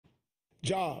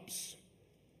jobs,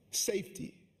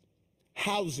 safety,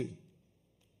 housing,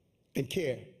 and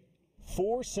care.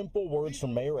 4 simple words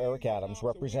from Mayor Eric Adams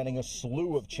representing a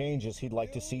slew of changes he'd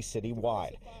like to see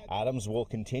citywide. Adams will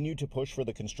continue to push for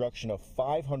the construction of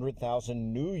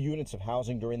 500,000 new units of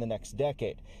housing during the next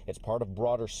decade. It's part of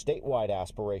broader statewide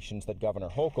aspirations that Governor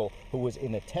Hochul, who was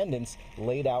in attendance,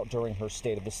 laid out during her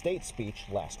State of the State speech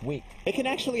last week. It can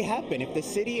actually happen if the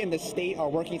city and the state are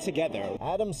working together.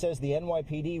 Adams says the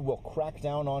NYPD will crack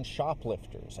down on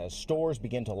shoplifters as stores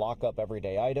begin to lock up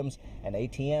everyday items and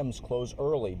ATMs close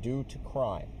early due to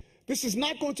crime. This is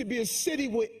not going to be a city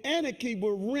where anarchy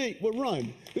will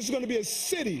run. This is going to be a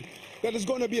city that is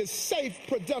going to be a safe,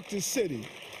 productive city.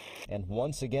 And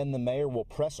once again, the mayor will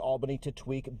press Albany to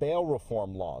tweak bail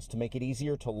reform laws to make it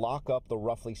easier to lock up the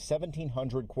roughly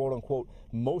 1,700 quote-unquote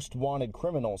most wanted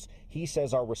criminals he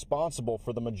says are responsible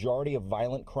for the majority of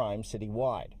violent crime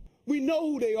citywide. We know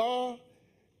who they are,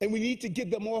 and we need to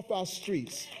get them off our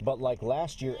streets. But like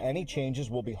last year, any changes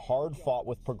will be hard fought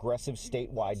with progressive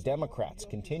statewide Democrats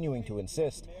continuing to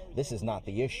insist this is not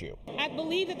the issue. I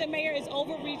believe that the mayor is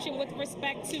overreaching with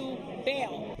respect to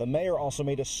bail. The mayor also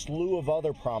made a slew of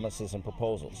other promises and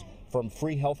proposals, from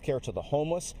free health care to the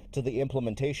homeless, to the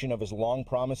implementation of his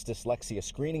long-promised dyslexia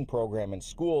screening program in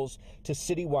schools, to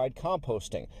citywide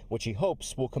composting, which he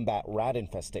hopes will combat rat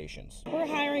infestations. We're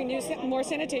hiring more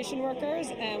sanitation workers,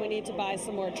 and we need to buy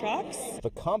some more trucks. The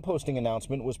composting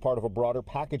announcement was part of a broader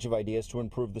package of ideas to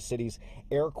improve the city's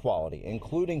air quality,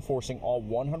 including forcing all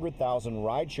 100,000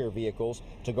 rideshare vehicles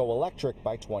to go electric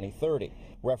by 2030.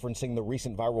 Referencing the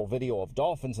recent viral video of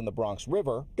dolphins in the Bronx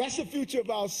River. That's the future of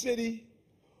our city.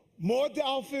 More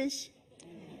dolphins,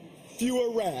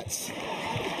 fewer rats.